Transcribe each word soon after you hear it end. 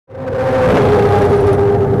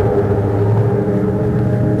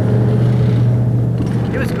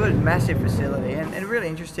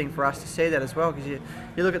for us to see that as well, because you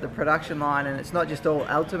look at the production line and it's not just all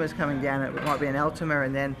Altimas coming down, it might be an Altima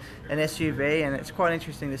and then an SUV, and it's quite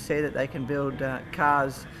interesting to see that they can build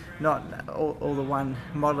cars, not all the one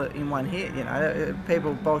model in one hit. You know,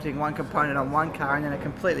 people bolting one component on one car and then a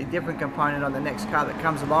completely different component on the next car that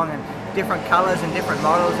comes along, and different colours and different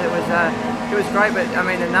models. It was great, but I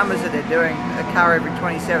mean the numbers that they're doing, a car every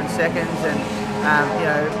 27 seconds, and you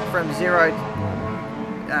know, from zero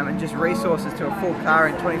and just resources to a full car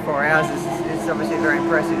in 24 hours is obviously very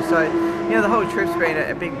impressive. So, you know, the whole trip's been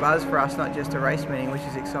a big buzz for us, not just a race meeting, which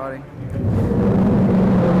is exciting.